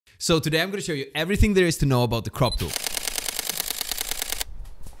So today I'm going to show you everything there is to know about the crop tool.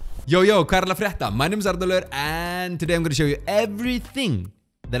 Yo, Karla Fretta, my name is Ardalur and today I'm going to show you everything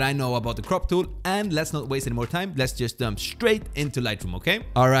that I know about the crop tool, and let's not waste any more time. Let's just jump straight into Lightroom, okay?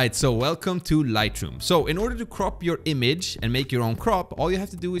 Alright, so welcome to Lightroom. So in order to crop your image and make your own crop, all you have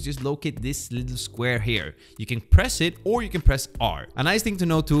to do is just locate this little square here. You can press it or you can press R. A nice thing to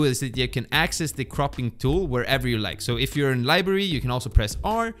know too is that you can access the cropping tool wherever you like. So if you're in library, you can also press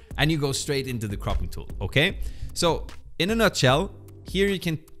R and you go straight into the cropping tool, okay? So in a nutshell, here you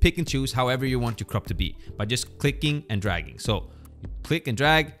can pick and choose however you want your crop to be by just clicking and dragging. So you click and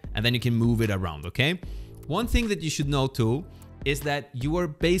drag and then you can move it around, okay? One thing that you should know too is that you are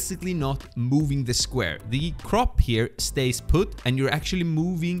basically not moving the square. The crop here stays put and you're actually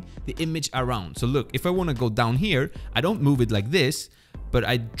moving the image around. So look, if I want to go down here, I don't move it like this, but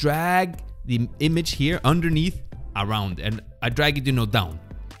I drag the image here underneath around and I drag it, down.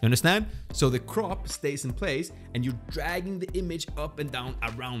 You understand? So the crop stays in place and you're dragging the image up and down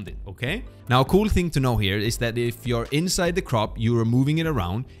around it, okay? Now, a cool thing to know here is that if you're inside the crop, you are moving it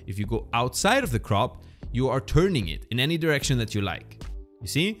around. If you go outside of the crop, you are turning it in any direction that you like. You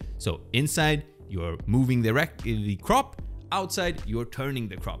see? So inside, you're moving the crop. Outside, you're turning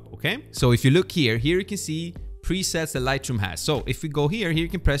the crop, okay? So if you look here you can see presets that Lightroom has. So if we go here you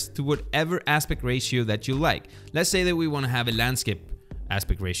can press to whatever aspect ratio that you like. Let's say that we want to have a landscape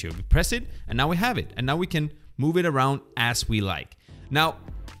aspect ratio. We press it and now we have it, and now we can move it around as we like. Now,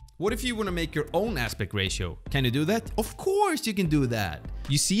 what if you want to make your own aspect ratio? Can you do that? Of course you can do that.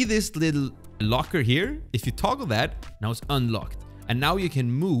 You see this little locker here? If you toggle that, now it's unlocked, and now you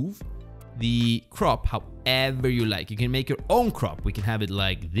can move the crop however you like. You can make your own crop. We can have it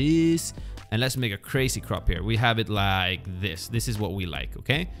like this, and let's make a crazy crop here. We have it like this. This is what we like,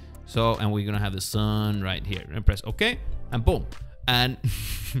 okay? So, and we're gonna have the sun right here, and press OK, and boom. And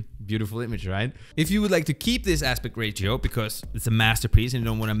beautiful image, right? If you would like to keep this aspect ratio because it's a masterpiece and you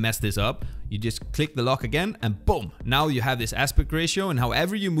don't want to mess this up, you just click the lock again and boom, now you have this aspect ratio, and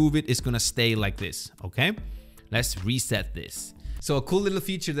however you move it, it's gonna stay like this, okay? Let's reset this. So a cool little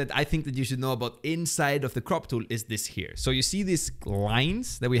feature that I think that you should know about inside of the crop tool is this here. So you see these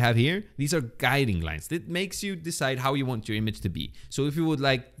lines that we have here? These are guiding lines. It makes you decide how you want your image to be. So if you would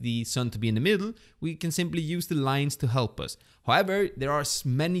like the sun to be in the middle, we can simply use the lines to help us. However, there are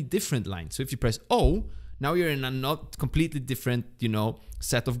many different lines. So if you press O, now you're in a not completely different,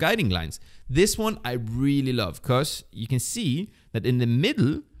 set of guiding lines. This one I really love because you can see that in the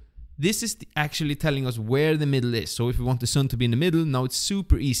middle, this is actually telling us where the middle is. So if we want the sun to be in the middle, now it's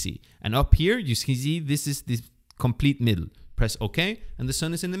super easy. And up here, you can see this is the complete middle. Press OK, and the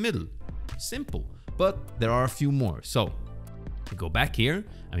sun is in the middle. Simple, but there are a few more. So we go back here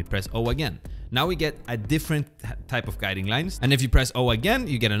and we press O again. Now we get a different type of guiding lines. And if you press O again,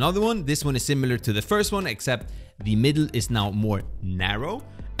 you get another one. This one is similar to the first one, except the middle is now more narrow.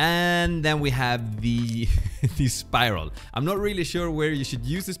 And then we have the spiral. I'm not really sure where you should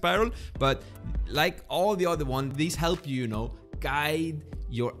use the spiral, but like all the other ones, these help you, guide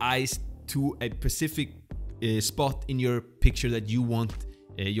your eyes to a specific spot in your picture that you want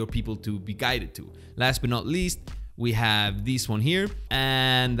your people to be guided to. Last but not least, we have this one here,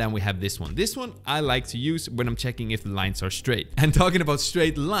 and then we have this one. This one I like to use when I'm checking if the lines are straight. And talking about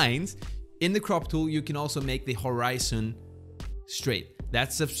straight lines, in the crop tool, you can also make the horizon straight.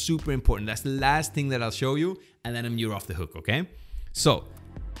 That's super important. That's the last thing that I'll show you, and then you're off the hook, okay? So,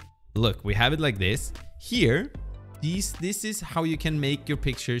 look, we have it like this. Here, this is how you can make your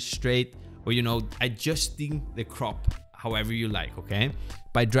picture straight, or adjusting the crop however you like, okay?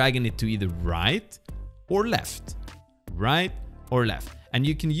 By dragging it to either right or left. Right or left. And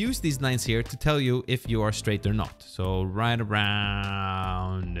you can use these lines here to tell you if you are straight or not. So right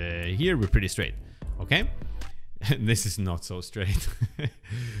around here, we're pretty straight, okay? This is not so straight.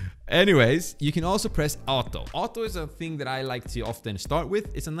 Anyways, you can also press auto. Auto is a thing that I like to often start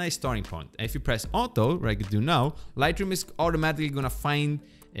with. It's a nice starting point. If you press auto, like I do now, Lightroom is automatically gonna find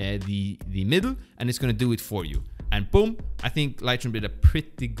the middle and it's gonna do it for you. And boom, I think Lightroom did a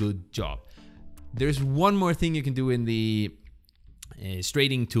pretty good job. There's one more thing you can do in the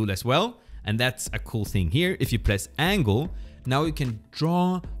straighting tool as well, and that's a cool thing here. If you press angle, now you can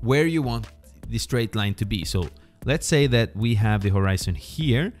draw where you want the straight line to be. So let's say that we have the horizon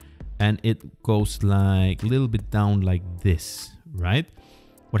here and it goes like a little bit down like this, right?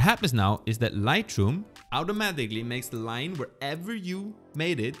 What happens now is that Lightroom automatically makes the line wherever you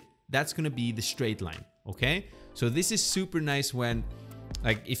made it, that's gonna be the straight line, okay? So this is super nice when,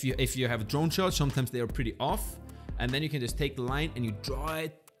 like if you have a drone shot, sometimes they are pretty off, and then you can just take the line and you draw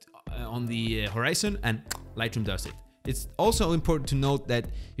it on the horizon and Lightroom does it. It's also important to note that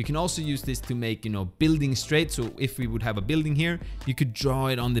you can also use this to make, you know, building straight. So if we would have a building here, you could draw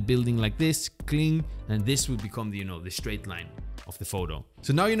it on the building like this, cling, and this would become the, you know, the straight line of the photo.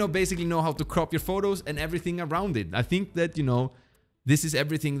 So now you know, basically know how to crop your photos and everything around it. I think that, you know, this is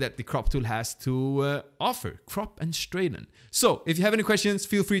everything that the crop tool has to offer. Crop and straighten. So if you have any questions,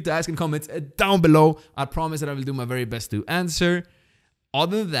 feel free to ask in comments down below. I promise that I will do my very best to answer.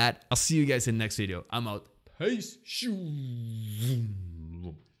 Other than that, I'll see you guys in the next video. I'm out. Peace.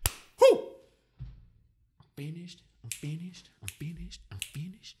 I'm finished.